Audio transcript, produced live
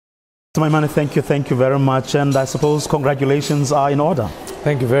Maimane, thank you very much, and I suppose congratulations are in order.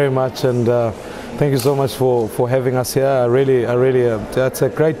 Thank you very much, and thank you so much for having us here. I really, it's a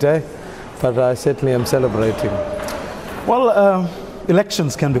great day, but I certainly am celebrating. Well,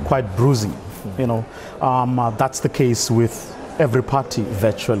 elections can be quite bruising, you know. That's the case with every party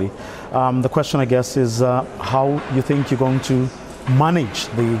virtually. The question, I guess, is how you think you're going to manage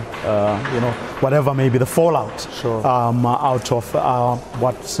the, whatever may be the fallout Sure. out of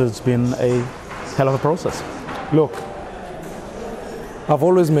what has been a hell of a process. Look, I've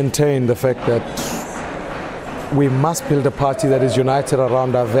always maintained the fact that we must build a party that is united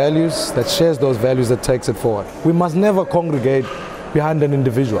around our values, that shares those values, that takes it forward. We must never congregate behind an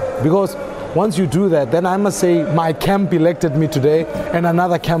individual, because once you do that, then I must say my camp elected me today and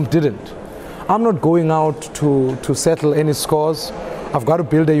another camp didn't. I'm not going out to settle any scores. I've got to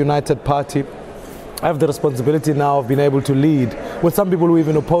build a united party. I have the responsibility now of being able to lead with some people who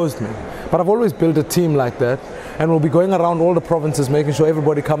even opposed me. But I've always built a team like that, and we'll be going around all the provinces making sure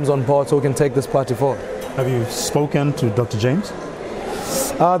everybody comes on board so we can take this party forward. Have you spoken to Dr. James?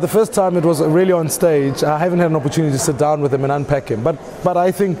 The first time it was really on stage. I haven't had an opportunity to sit down with him and unpack him. But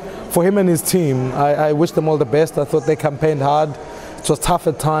I think for him and his team, I wish them all the best. I thought they campaigned hard. It was tough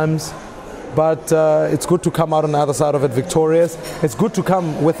at times. But it's good to come out on the other side of it victorious. It's good to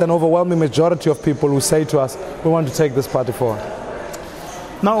come with an overwhelming majority of people who say to us, we want to take this party forward.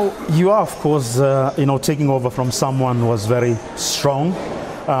 Now, you are, of course, taking over from someone who was very strong,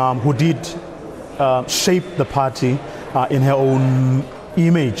 who did shape the party in her own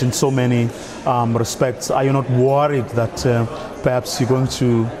image in so many respects. Are you not worried that perhaps you're going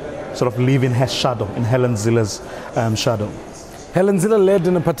to sort of live in her shadow, in Helen Zille's shadow? Helen Zille led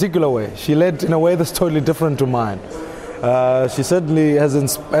in a particular way. She led in a way that's totally different to mine. She certainly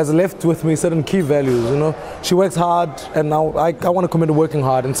has left with me certain key values. You know, she works hard, and now I want to commit to working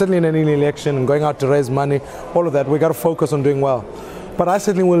hard. And certainly in any election and going out to raise money, all of that, we got to focus on doing well. But I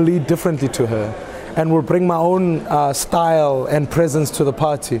certainly will lead differently to her, and will bring my own style and presence to the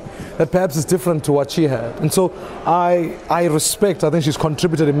party that perhaps is different to what she had. And so I respect. I think she's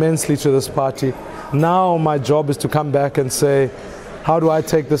contributed immensely to this party. Now my job is to come back and say, how do I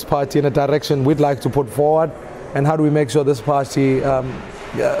take this party in a direction we'd like to put forward, and how do we make sure this party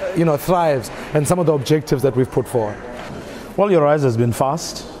thrives, and some of the objectives that we've put forward. Well, your rise has been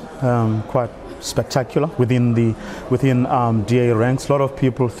fast, quite spectacular within DA ranks. A lot of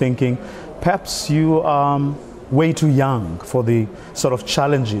people thinking perhaps you are way too young for the sort of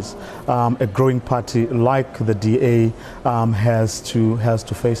challenges a growing party like the DA has to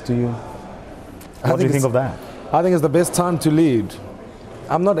face to you. What do you think of that? I think it's the best time to lead.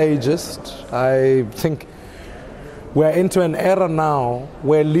 I'm not ageist. I think we're into an era now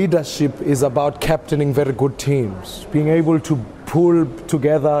where leadership is about captaining very good teams, being able to pull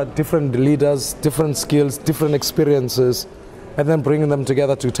together different leaders, different skills, different experiences, and then bringing them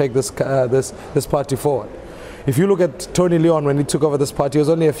together to take this party forward. If you look at Tony Leon, when he took over this party, he was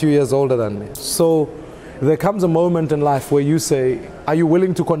only a few years older than me. So there comes a moment in life where you say, are you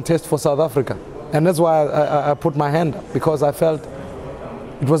willing to contest for South Africa? And that's why I put my hand up, because I felt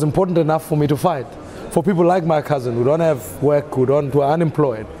it was important enough for me to fight. For people like my cousin who don't have work, who are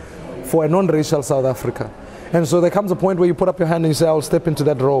unemployed, for a non-racial South Africa. And so there comes a point where you put up your hand and you say, I'll step into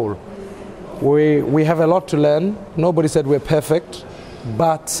that role. We have a lot to learn. Nobody said we're perfect,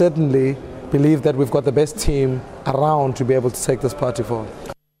 but certainly believe that we've got the best team around to be able to take this party forward.